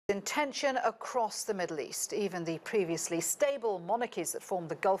Tension across the Middle East. Even the previously stable monarchies that formed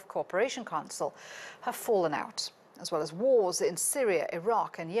the Gulf Cooperation Council have fallen out. As well as wars in Syria,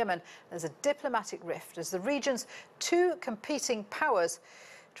 Iraq and Yemen, there's a diplomatic rift as the region's two competing powers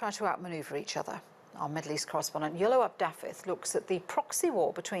try to outmaneuver each other. Our Middle East correspondent Yolo Abdafith looks at the proxy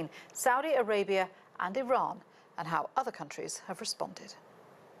war between Saudi Arabia and Iran and how other countries have responded.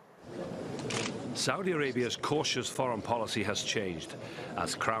 Saudi Arabia's cautious foreign policy has changed.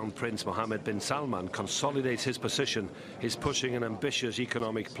 As Crown Prince Mohammed bin Salman consolidates his position, he's pushing an ambitious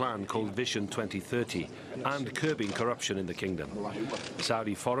economic plan called Vision 2030 and curbing corruption in the kingdom.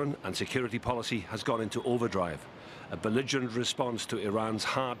 Saudi foreign and security policy has gone into overdrive, a belligerent response to Iran's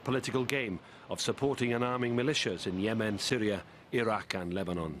hard political game of supporting and arming militias in Yemen, Syria, Iraq and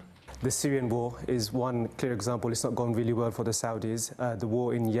Lebanon. The Syrian war is one clear example. It's not gone really well for the Saudis. The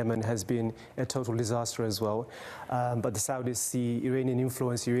war in Yemen has been a total disaster as well. But the Saudis see Iranian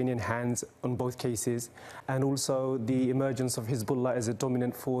influence, Iranian hands on both cases, and also the emergence of Hezbollah as a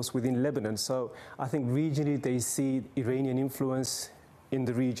dominant force within Lebanon. So I think regionally they see Iranian influence in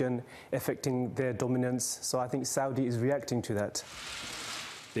the region affecting their dominance. So I think Saudi is reacting to that.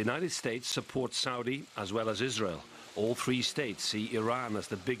 The United States supports Saudi as well as Israel. All three states see Iran as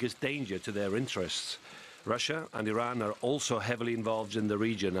the biggest danger to their interests. Russia and Iran are also heavily involved in the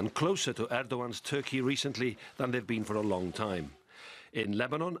region and closer to Erdogan's Turkey recently than they've been for a long time. In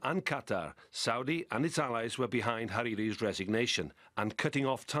Lebanon and Qatar, Saudi and its allies were behind Hariri's resignation and cutting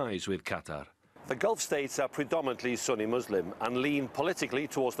off ties with Qatar. The Gulf states are predominantly Sunni Muslim and lean politically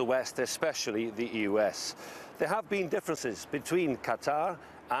towards the West, especially the US. There have been differences between Qatar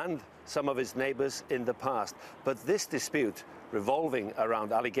and some of its neighbours in the past, but this dispute revolving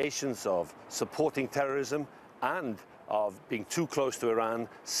around allegations of supporting terrorism and of being too close to Iran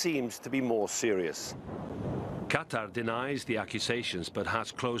seems to be more serious. Qatar denies the accusations but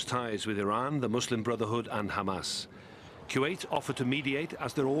has close ties with Iran, the Muslim Brotherhood and Hamas. Kuwait offered to mediate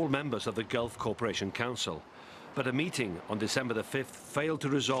as they're all members of the Gulf Cooperation Council. But a meeting on December the 5th failed to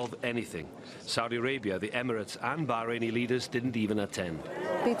resolve anything. Saudi Arabia, the Emirates and Bahraini leaders didn't even attend.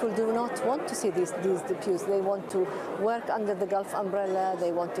 People do not want to see these disputes. They want to work under the Gulf umbrella.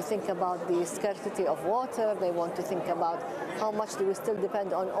 They want to think about the scarcity of water. They want to think about how much do we still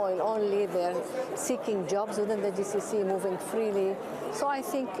depend on oil only. They're seeking jobs within the GCC, moving freely. So I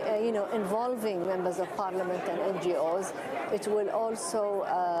think, involving members of parliament and NGOs, it will also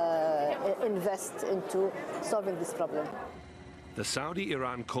invest into solving this problem. The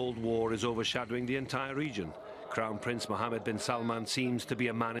Saudi-Iran Cold War is overshadowing the entire region. Crown Prince Mohammed bin Salman seems to be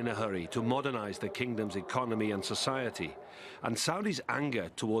a man in a hurry to modernize the kingdom's economy and society. And Saudi's anger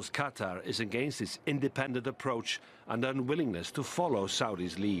towards Qatar is against its independent approach and unwillingness to follow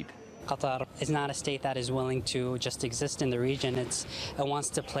Saudi's lead. Qatar is not a state that is willing to just exist in the region. It wants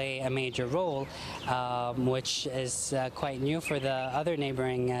to play a major role, which is quite new for the other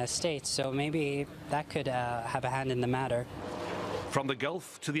neighboring states. So maybe that could have a hand in the matter. From the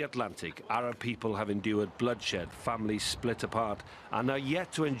Gulf to the Atlantic, Arab people have endured bloodshed, families split apart, and are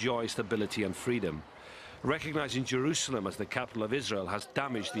yet to enjoy stability and freedom. Recognizing Jerusalem as the capital of Israel has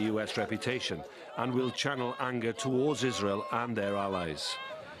damaged the US reputation and will channel anger towards Israel and their allies.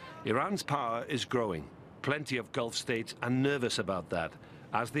 Iran's power is growing. Plenty of Gulf states are nervous about that,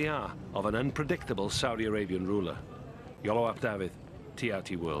 as they are of an unpredictable Saudi Arabian ruler. Yolo Abdafith,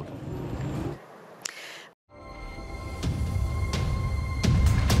 TRT World.